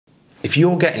If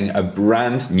you're getting a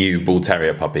brand new Bull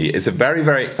Terrier puppy, it's a very,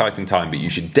 very exciting time, but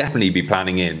you should definitely be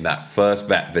planning in that first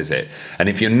vet visit. And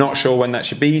if you're not sure when that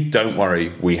should be, don't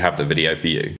worry, we have the video for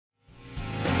you.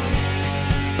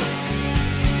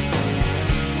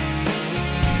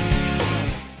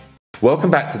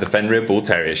 Welcome back to the Fenrir Bull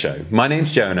Terrier Show. My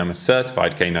name's Joe and I'm a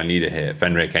certified canine leader here at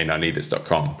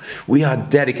FenrirCanineLeaders.com. We are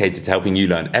dedicated to helping you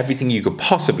learn everything you could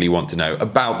possibly want to know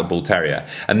about the Bull Terrier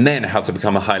and then how to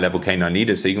become a high-level canine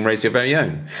leader so you can raise your very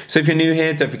own. So if you're new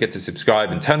here, don't forget to subscribe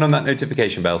and turn on that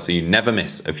notification bell so you never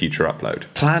miss a future upload.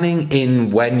 Planning in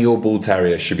when your Bull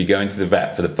Terrier should be going to the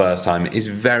vet for the first time is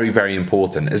very, very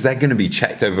important, as they're going to be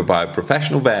checked over by a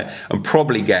professional vet and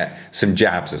probably get some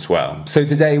jabs as well. So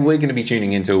today we're going to be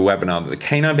tuning into a webinar that the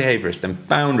canine behaviorist and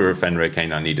founder of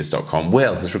FenrirCanineLeaders.com,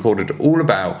 Will, has recorded all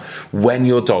about when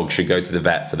your dog should go to the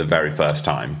vet for the very first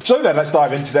time. So then let's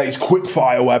dive into today's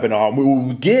quickfire webinar, and we will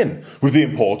begin with the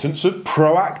importance of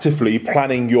proactively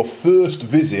planning your first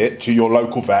visit to your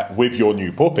local vet with your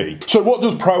new puppy. So what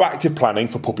does proactive planning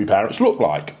for puppy parents look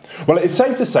like? Well, it is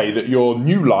safe to say that your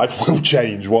new life will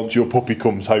change once your puppy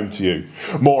comes home to you.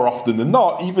 More often than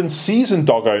not, even seasoned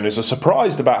dog owners are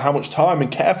surprised about how much time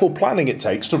and careful planning it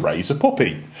takes to raise a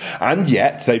puppy. And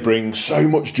yet they bring so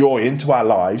much joy into our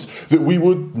lives that we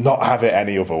would not have it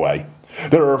any other way.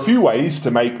 There are a few ways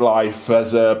to make life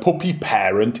as a puppy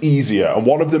parent easier, and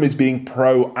one of them is being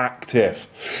proactive.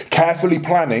 Carefully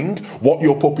planning what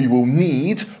your puppy will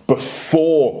need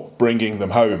before bringing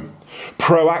them home.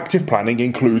 Proactive planning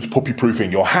includes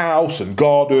puppy-proofing your house and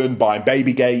garden, buying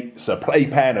baby gates, a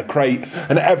playpen, a crate,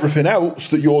 and everything else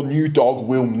that your new dog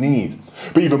will need.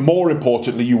 But even more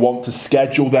importantly, you want to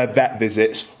schedule their vet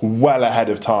visits well ahead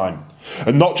of time.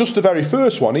 And not just the very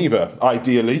first one either.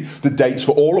 Ideally, the dates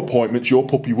for all appointments your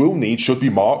puppy will need should be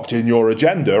marked in your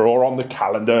agenda or on the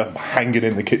calendar hanging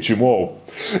in the kitchen wall.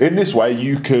 In this way,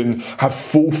 you can have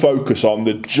full focus on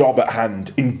the job at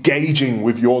hand, engaging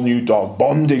with your new dog,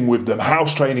 bonding with them,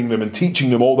 house training them and teaching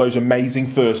them all those amazing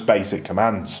first basic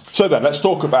commands. So then, let's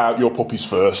talk about your puppy's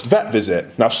first vet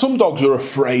visit. Now, some dogs are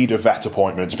afraid of vet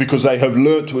appointments because they have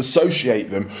learned to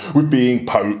associate them with being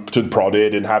poked and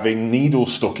prodded and having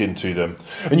needles stuck into them.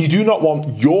 And you do not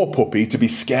want your puppy to be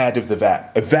scared of the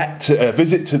vet. A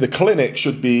visit to the clinic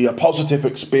should be a positive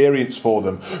experience for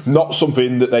them, not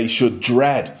something that they should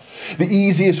dread. The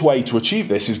easiest way to achieve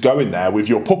this is going there with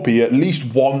your puppy at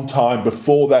least one time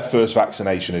before their first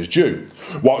vaccination is due.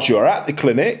 Whilst you are at the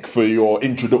clinic for your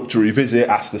introductory visit,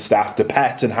 ask the staff to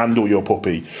pet and handle your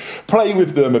puppy. Play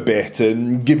with them a bit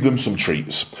and give them some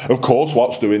treats. Of course,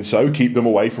 whilst doing so, keep them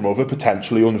away from other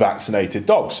potentially unvaccinated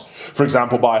dogs. For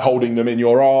example, by holding them in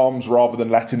your arms rather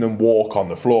than letting them walk on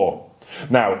the floor.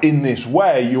 Now, in this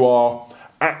way, you are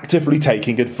actively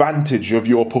taking advantage of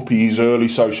your puppy's early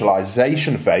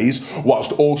socialization phase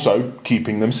whilst also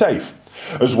keeping them safe.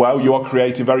 As well, you are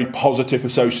creating very positive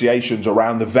associations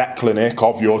around the vet clinic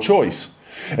of your choice.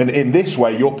 And in this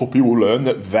way, your puppy will learn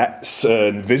that vets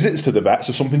and visits to the vets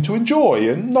are something to enjoy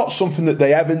and not something that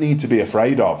they ever need to be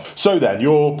afraid of. So then,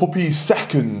 your puppy's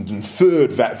second and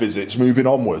third vet visits moving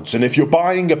onwards. And if you're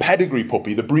buying a pedigree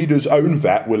puppy, the breeder's own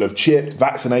vet will have chipped,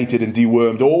 vaccinated and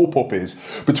dewormed all puppies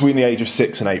between the age of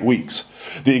 6 and 8 weeks.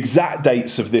 The exact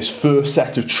dates of this first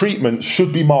set of treatments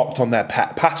should be marked on their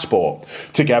pet passport,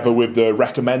 together with the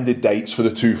recommended dates for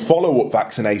the 2 follow-up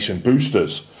vaccination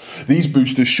boosters. These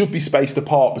boosters should be spaced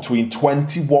apart between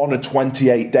 21 and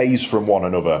 28 days from one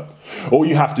another. All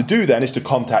you have to do then is to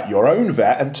contact your own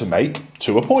vet and to make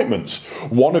 2 appointments,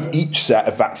 one of each set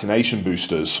of vaccination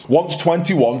boosters. Once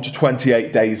 21 to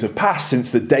 28 days have passed since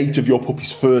the date of your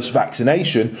puppy's first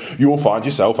vaccination, you will find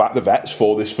yourself at the vets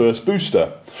for this first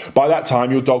booster. By that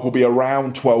time, your dog will be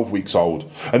around 12 weeks old,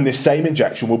 and this same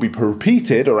injection will be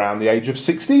repeated around the age of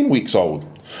 16 weeks old.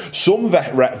 Some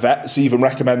vets even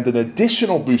recommend an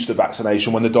additional booster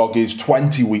vaccination when the dog is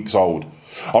 20 weeks old.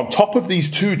 On top of these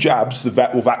 2 jabs, the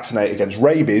vet will vaccinate against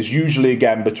rabies, usually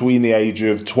again between the age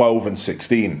of 12 and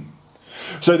 16.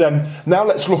 So then, now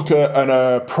let's look at an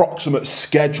approximate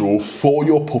schedule for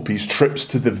your puppy's trips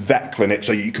to the vet clinic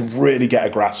so you can really get a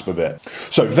grasp of it.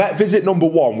 So vet visit number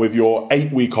 1 with your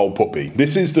 8-week-old puppy.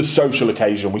 This is the social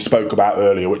occasion we spoke about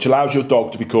earlier, which allows your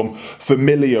dog to become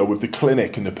familiar with the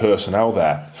clinic and the personnel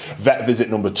there. Vet visit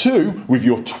number 2 with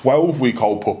your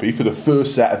 12-week-old puppy for the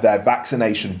first set of their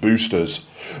vaccination boosters.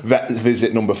 Vet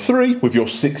visit number 3 with your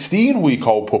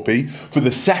 16-week-old puppy for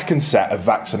the second set of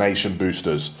vaccination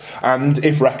boosters. And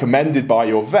if recommended by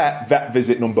your vet, vet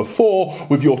visit number 4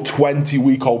 with your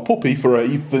 20-week-old puppy for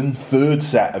an even third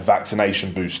set of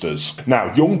vaccination boosters.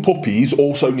 Now, young puppies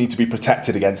also need to be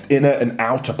protected against inner and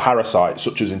outer parasites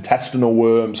such as intestinal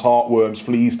worms, heartworms,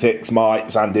 fleas, ticks,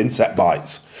 mites, and insect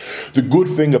bites. The good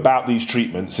thing about these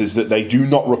treatments is that they do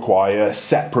not require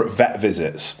separate vet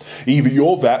visits. Either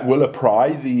your vet will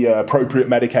apply the appropriate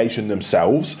medication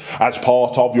themselves as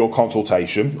part of your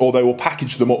consultation, or they will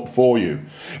package them up for you,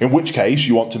 in which case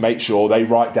you want to make sure they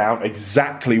write down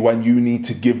exactly when you need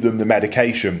to give them the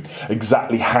medication,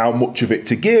 exactly how much of it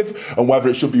to give, and whether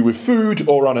it should be with food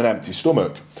or on an empty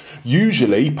stomach.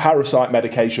 Usually, parasite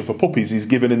medication for puppies is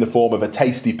given in the form of a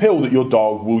tasty pill that your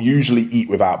dog will usually eat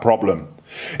without problem.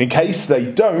 In case they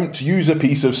don't, use a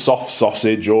piece of soft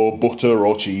sausage or butter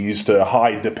or cheese to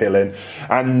hide the pill in,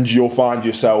 and you'll find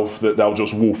yourself that they'll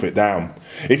just wolf it down.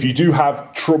 If you do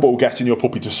have trouble getting your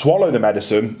puppy to swallow the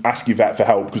medicine, ask your vet for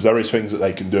help, because there is things that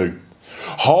they can do.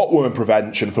 Heartworm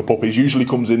prevention for puppies usually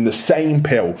comes in the same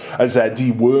pill as their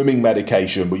deworming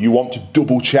medication, but you want to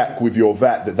double check with your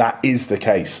vet that that is the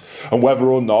case and whether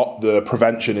or not the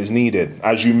prevention is needed,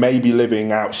 as you may be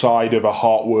living outside of a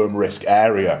heartworm risk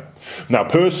area. Now,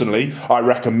 personally, I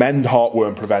recommend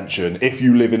heartworm prevention if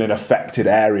you live in an affected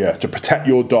area to protect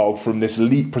your dog from this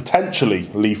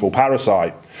potentially lethal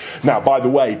parasite. Now, by the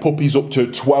way, puppies up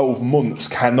to 12 months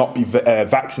cannot be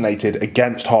vaccinated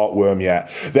against heartworm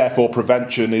yet. Therefore,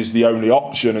 prevention is the only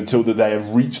option until that they have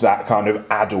reached that kind of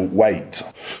adult weight.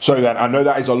 So then, I know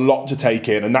that is a lot to take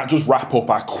in, and that does wrap up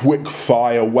our quick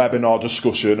fire webinar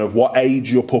discussion of what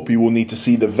age your puppy will need to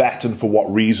see the vet and for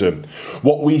what reason.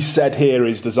 What we said here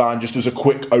is designed just as a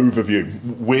quick overview.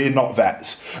 We're not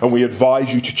vets, and we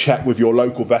advise you to check with your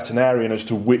local veterinarian as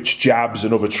to which jabs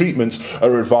and other treatments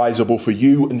are advisable for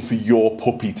you and for your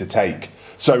puppy to take.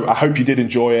 So I hope you did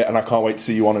enjoy it, and I can't wait to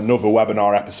see you on another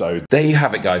webinar episode. There you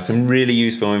have it, guys. Some really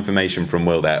useful information from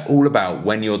Will there, all about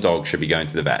when your dog should be going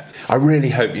to the vet. I really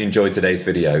hope you enjoyed today's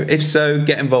video. If so,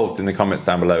 get involved in the comments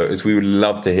down below, as we would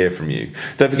love to hear from you.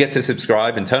 Don't forget to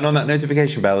subscribe and turn on that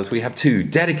notification bell, as we have 2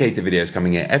 dedicated videos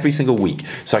coming in every single week.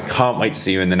 So I can't wait to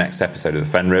see you in the next episode of the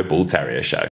Fenrir Bull Terrier Show.